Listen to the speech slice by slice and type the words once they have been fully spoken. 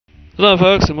Hello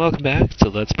folks and welcome back to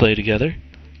Let's Play Together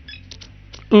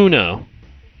Uno.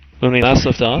 When we last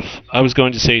left off, I was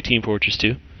going to say Team Fortress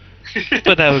 2,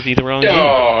 but that would be the wrong game.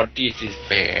 Oh, this is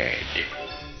bad.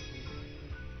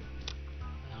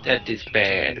 That is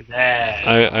bad.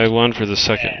 I won for the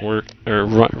second work, or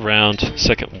round,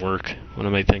 second work. What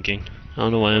am I thinking? I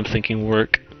don't know why I'm thinking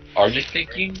work. Are you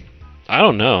thinking? I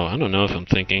don't know if I'm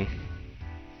thinking.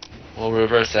 We'll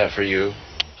reverse that for you.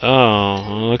 Oh,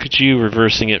 well, look at you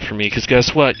reversing it for me, because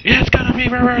guess what? It's gonna be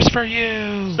reversed for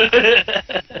you!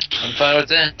 I'm fine with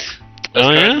that.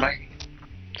 Oh, yeah?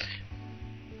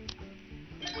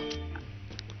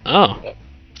 Oh.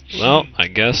 Well, I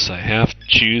guess I have to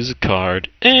choose a card,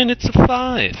 and it's a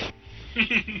 5.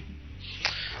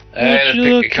 And you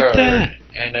pick look a at card, that?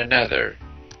 and another,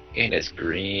 and it's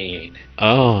green.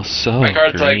 Oh, so My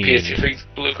card's like green. PSC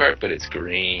blue card, but it's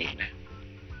green.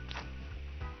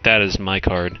 That is my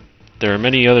card. There are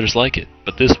many others like it,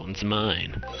 but this one's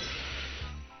mine.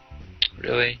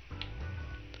 Really?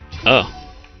 Oh.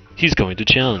 He's going to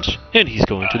challenge, and he's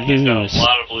going to He's got lose. a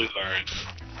lot of blue cards.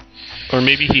 Or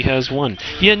maybe he has one.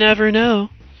 You never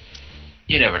know.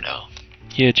 You never know.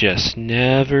 You just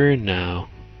never know.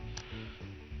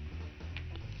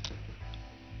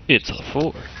 It's a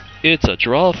 4. It's a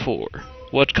draw 4.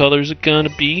 What color's it gonna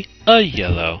be? A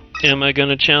yellow. Am I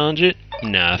gonna challenge it?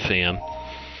 Nah, fam.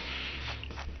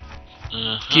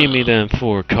 Give me them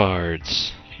 4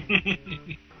 cards.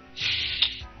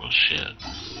 Well, shit.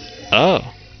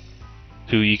 Oh.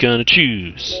 Who you gonna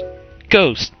choose?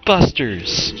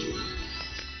 Ghostbusters.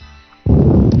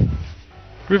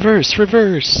 Reverse,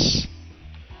 reverse.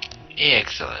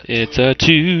 Excellent. It's a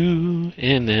 2,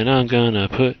 and then I'm gonna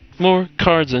put more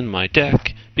cards in my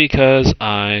deck because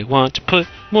I want to put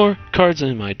more cards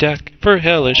in my deck for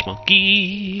Hellish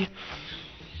Monkey.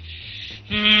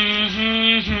 Well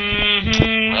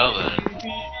then.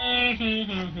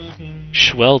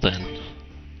 Schwelden.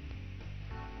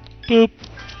 Boop.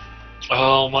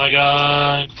 Oh my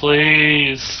god,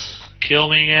 please. Kill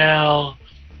me now.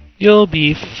 You'll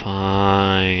be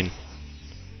fine.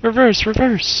 Reverse,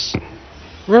 reverse.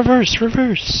 Reverse,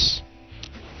 reverse.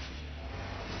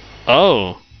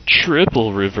 Oh,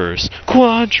 triple reverse.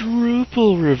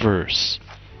 Quadruple reverse.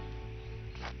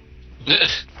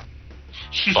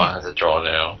 Fine as a draw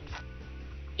now.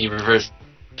 He reversed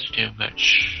too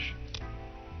much.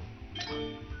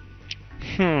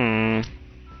 There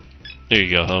you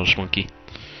go, Hellish Monkey.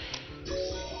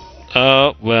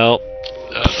 Well. Well.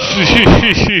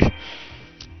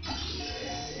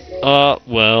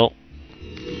 Well,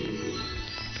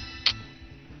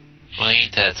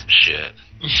 ain't that some shit?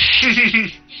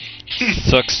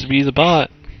 Sucks to be the bot.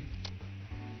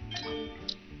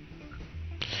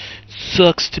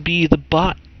 Sucks to be the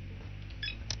bot.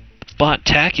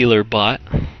 Bot-tacular bot.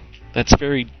 That's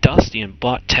very dusty and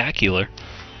bot-tacular.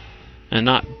 And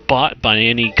not bought by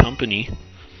any company.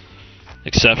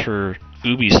 Except for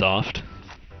Ubisoft.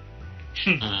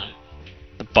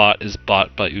 The bot is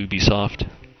bought by Ubisoft.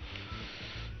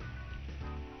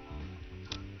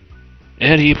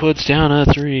 And he puts down a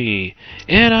 3.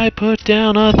 And I put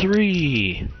down a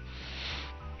 3.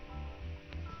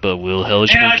 But will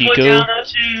Hellish And Monkey I put go? down a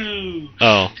 2.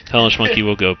 Oh, Hellish Monkey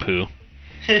will go poo.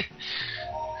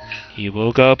 He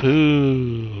will go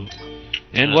poo.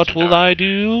 And what will I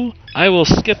do? I will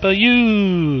skip a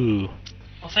U.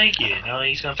 Well, thank you. Now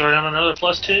he's gonna throw down another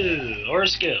 +2 or a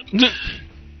skip.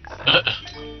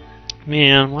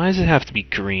 Man, why does it have to be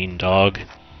green, dog?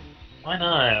 Why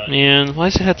not? Man, why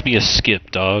does it have to be a skip,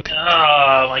 dog?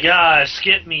 Oh my god,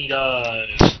 skip me,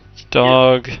 guys.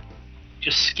 Dog.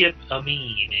 Just skip a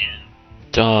me, man.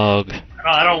 Dog.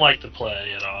 I don't like to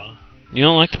play at all. You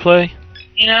don't like to play?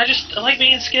 You know, I like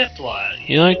being skipped a lot.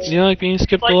 You like being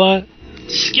skipped a lot?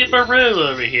 Skip-a-roo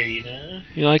over here, you know?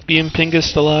 You like being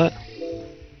pingest a lot?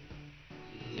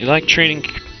 You like trading...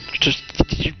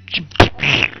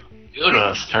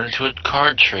 Uno's turned into a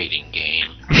card trading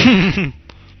game.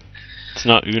 It's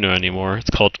not Uno anymore. It's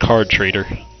called Card Trader.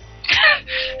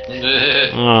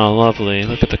 Oh, lovely.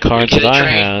 Look at the cards that I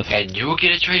have. And you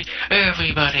get a trade.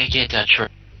 Everybody get a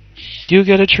trade. You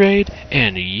get a trade,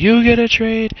 and you get a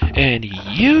trade, and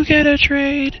you get a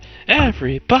trade.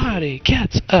 Everybody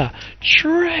gets a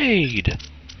trade.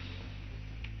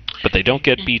 But they don't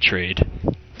get B-trade.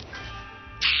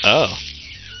 Oh.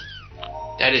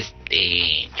 That is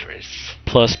dangerous.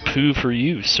 Plus poo for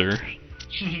you, sir.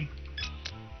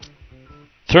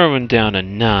 Throwing down a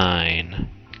 9.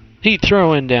 He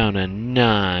throwing down a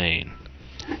 9.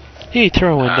 He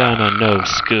throwing down a no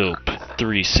scope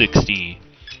 360.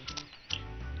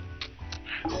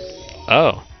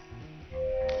 Oh.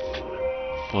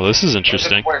 Well, this is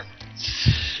interesting.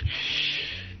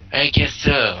 I guess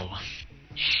so.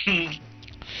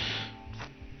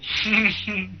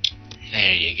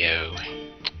 There you go.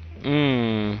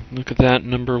 Look at that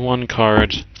number 1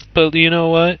 card. But you know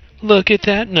what? Look at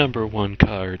that number 1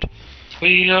 card.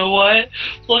 Well, you know what?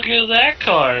 Look at that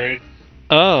card.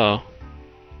 Oh.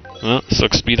 Well,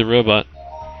 sucks to be the robot.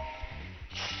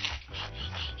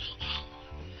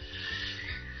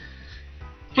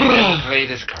 Play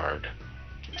this card.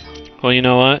 Well, you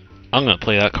know what? I'm gonna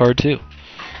play that card too.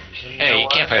 Hey, you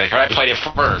can't play that card. I played it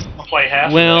first. I'll play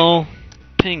half. Well,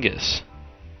 Pingus.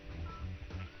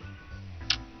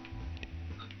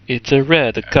 It's a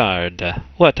red card.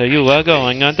 What are you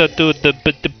going on to do?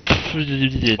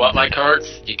 Want my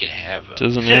cards? You can have them.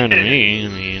 Doesn't matter to me. I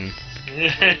mean,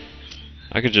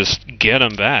 I could just get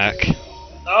them back.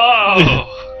 Oh.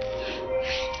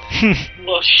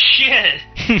 Well, shit.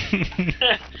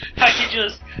 I could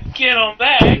just get them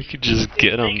back. I could just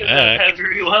get them back. That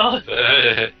very well.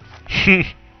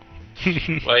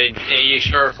 Well, you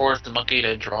sure forced the monkey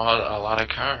to draw a lot of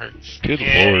cards. Good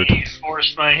Yeah, lord. you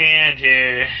forced my hand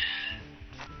here.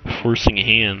 Forcing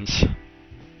hands.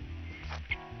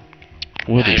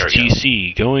 What is There we go.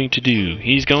 TC going to do?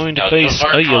 He's going to Now, face those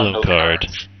are a yellow combo card.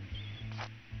 cards.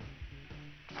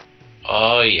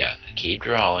 Oh yeah, keep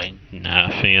drawing. Nah,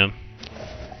 fam.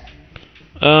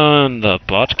 And the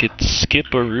bot gets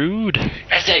skipperooed.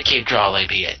 I said keep drawing,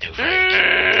 be it too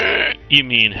frank. You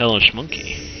mean hellish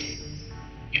monkey?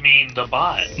 You mean the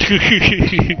bot?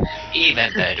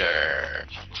 Even better.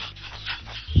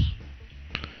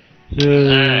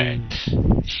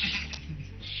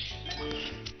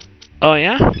 Oh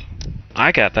yeah?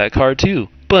 I got that card too,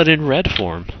 but in red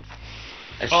form.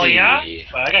 I Oh see. yeah?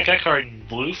 Well, I got that card in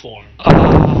blue form.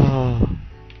 Oh,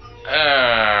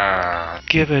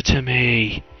 give it to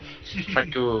me.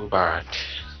 Fuck you, bot.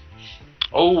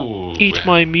 Oh. Eat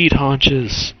my meat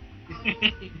haunches.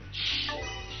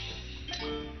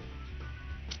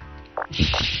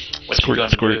 What Squirt, you gonna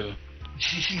squirt. do?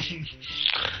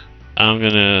 I'm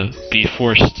gonna be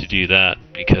forced to do that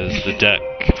because the deck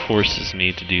forces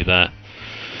me to do that.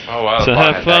 Oh wow. So the bot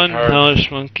have had that fun, card.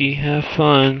 hellish monkey, have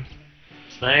fun.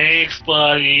 Thanks,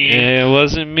 buddy. Yeah, it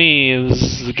wasn't me, it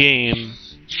was the game.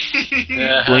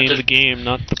 Yeah, Blame just the game,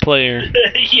 not the player.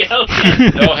 Yo.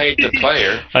 don't hate the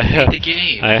player. I Hate have the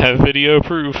game. I have video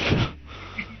proof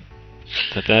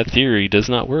that that theory does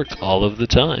not work all of the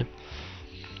time.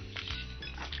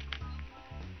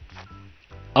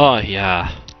 Oh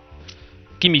yeah.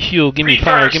 Give me fuel, give me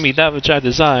fire, Reverse. give me that which I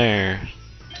desire.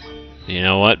 You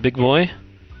know what, big boy?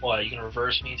 What, you gonna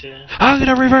reverse me too? I'm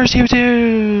gonna reverse you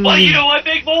too! Well, you know what,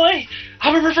 big boy?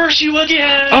 I'm gonna reverse you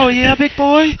again! Oh yeah, big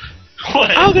boy? What?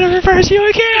 I'm gonna reverse you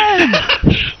again!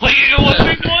 Well, you know what,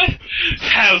 big boy?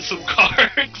 Have some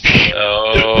cards.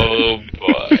 Oh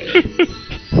boy.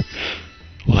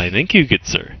 Why, thank you, good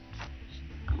sir.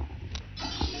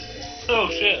 Oh,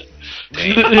 shit.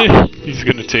 He's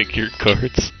gonna take your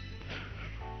cards.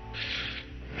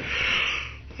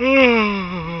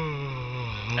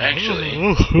 Actually.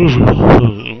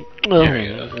 There we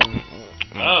go.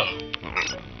 Oh.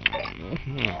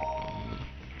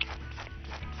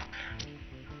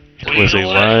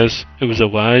 It was a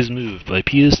wise move by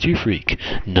PS2 Freak,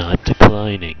 not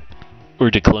declining. Or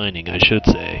declining, I should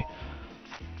say.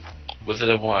 Was it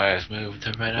a wise move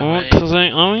to run Well, away? 'cause I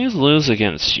always lose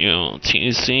against you,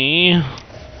 TC.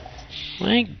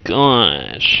 My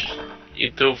gosh.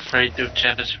 You too afraid to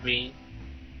challenge me?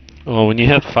 Oh, when you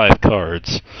have 5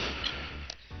 cards.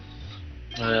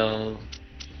 Well,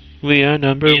 We are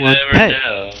number you 1. never Hey!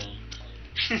 know.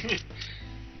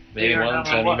 Maybe We are one number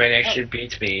time you one. might actually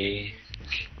beat me.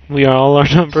 We are all our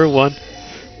number 1.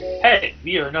 Hey,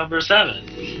 we are number 7.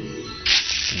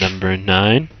 Number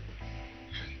 9.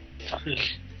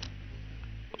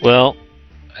 Well,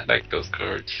 I like those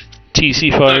cards.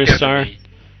 TC Look at Firestar, me.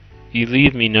 you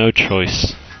leave me no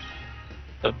choice.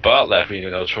 The bot left me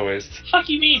with no choice. Fuck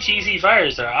you mean, TC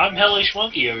Firestar? I'm Hellish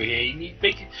Monkey over here. You need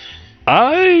big...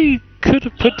 I could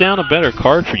have put down a better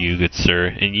card for you, good sir,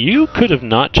 and you could have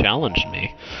not challenged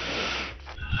me.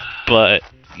 But,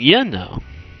 you know.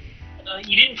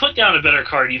 You didn't put down a better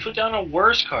card. You put down a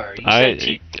worse card. You said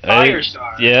TC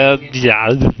Firestar. Yeah.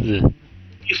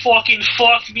 You fucking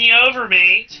fucked me over,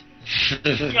 mate.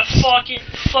 You fucking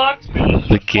fucked me.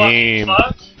 The You game. fucking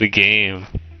fucked. The game.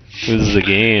 This is the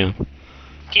game.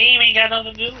 Game ain't got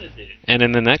nothing to do with it. And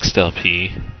in the next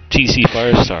LP, TC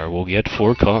Firestar will get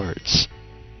 4 cards.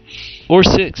 Or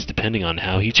 6, depending on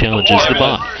how he challenges the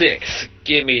bot. 6.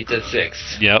 Give me the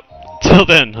 6. Yep. Until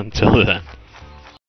then.